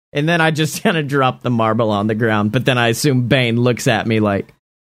 And then I just kind of drop the marble on the ground. But then I assume Bane looks at me like,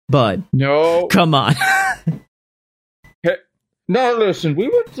 bud, no, come on. Hey, now listen, we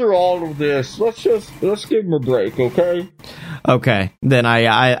went through all of this. Let's give him a break, okay? Okay, then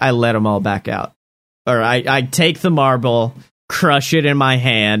I let them all back out. Or I take the marble, crush it in my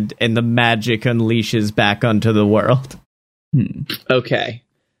hand, and the magic unleashes back onto the world. Okay.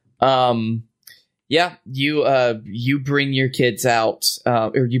 Yeah, you bring your kids out,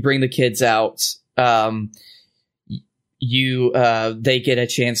 or you bring the kids out. They get a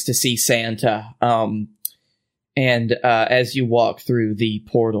chance to see Santa. And as you walk through the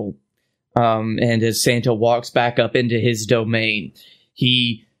portal, and as Santa walks back up into his domain,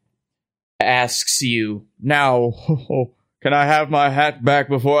 he asks you, now, can I have my hat back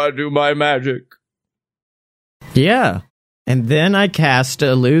before I do my magic? Yeah. And then I cast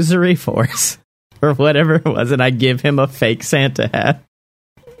Illusory Force, or whatever it was, and I give him a fake Santa hat.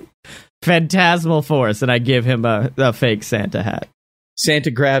 Phantasmal Force, and I give him a fake Santa hat. Santa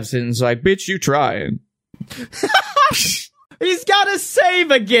grabs it and is like, bitch, you trying. He's got to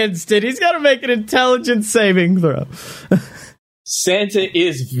save against it. He's got to make an intelligence saving throw. Santa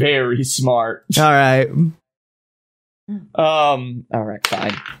is very smart. All right. All right,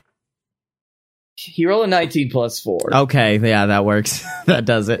 fine. You roll a 19 plus 4. Okay, yeah, that works. That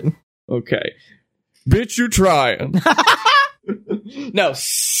does it. Okay. Bitch, you trying. No,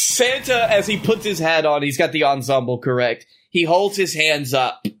 Santa, as he puts his hat on, he's got the ensemble correct. He holds his hands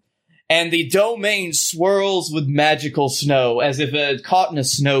up, and the domain swirls with magical snow, as if it caught in a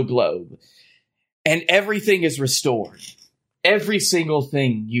snow globe. And everything is restored. Every single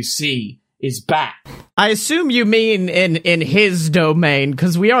thing you see is back. I assume you mean in his domain,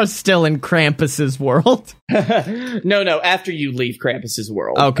 because we are still in Krampus's world. No, after you leave Krampus's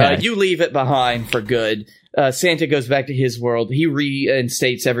world. Okay. You leave it behind for good. Santa goes back to his world. He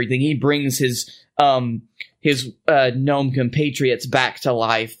reinstates everything. He brings his gnome compatriots back to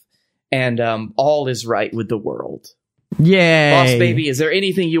life, and all is right with the world. Yay. Boss baby, is there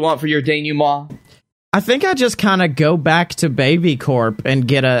anything you want for your denouement? I think I just kind of go back to Baby Corp and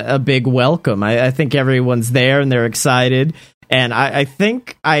get a big welcome. I think everyone's there and they're excited. And I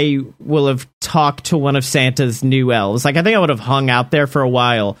think I will have talked to one of Santa's new elves. Like, I think I would have hung out there for a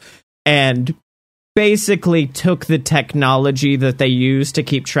while and basically took the technology that they use to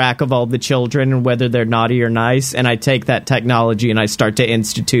keep track of all the children and whether they're naughty or nice. And I take that technology and I start to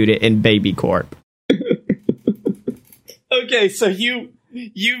institute it in Baby Corp. Okay, so you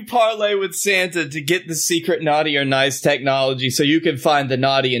parlay with Santa to get the secret naughty or nice technology so you can find the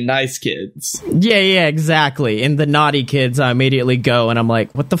naughty and nice kids. Yeah, exactly. And the naughty kids, I immediately go and I'm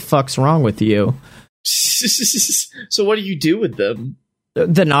like, what the fuck's wrong with you? So what do you do with them?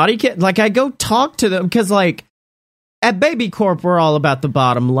 The naughty kid? Like, I go talk to them because, like, at Baby Corp, we're all about the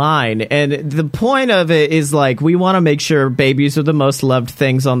bottom line. And the point of it is, like, we want to make sure babies are the most loved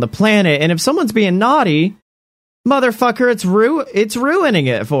things on the planet. And if someone's being naughty, motherfucker, it's ruining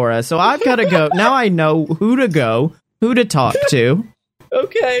it for us. So I've got to go. Now I know who to go, who to talk to.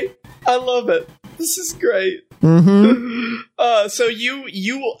 Okay, I love it. This is great. Mm-hmm. So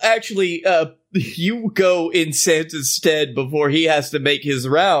you actually you go in Santa's stead before he has to make his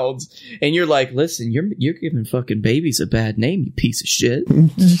rounds, and you're like, listen, you're giving fucking babies a bad name, you piece of shit.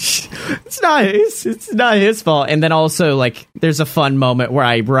 It's not his fault. And then also, like, there's a fun moment where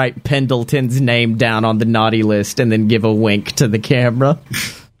I write Pendleton's name down on the naughty list and then give a wink to the camera.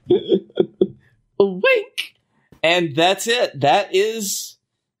 A wink. And that's it. That is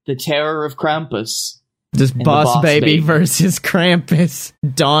the Terror of Krampus. Just Boss Baby versus Krampus.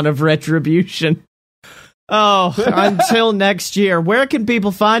 Dawn of Retribution. Oh, until next year, where can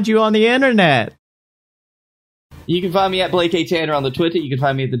people find you on the internet? You can find me at Blake A. Tanner on the Twitter. You can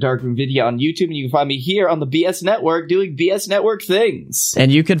find me at The Darkroom Video on YouTube. And you can find me here on the BS Network doing BS Network things. And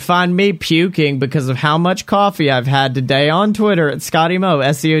you can find me puking because of how much coffee I've had today on Twitter at Scotty Mo,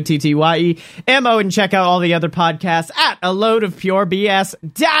 SCOTTYEMO. And check out all the other podcasts at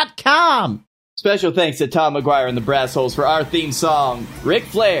aloadofpurebs.com. Special thanks to Tom McGuire and the Brass Holes for our theme song, Ric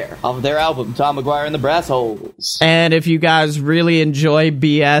Flair, off of their album, Tom McGuire and the Brass Holes. And if you guys really enjoy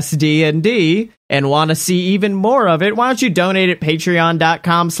BS D&D and want to see even more of it, why don't you donate at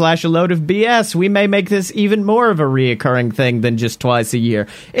patreon.com/aloadofbs. We may make this even more of a reoccurring thing than just twice a year.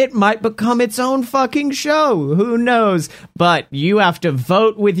 It might become its own fucking show. Who knows? But you have to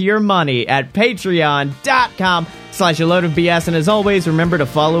vote with your money at patreon.com/aloadofbs. And as always, remember to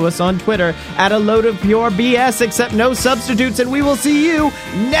follow us on Twitter at aloadofpurebs, except no substitutes. And we will see you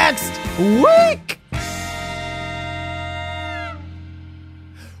next week.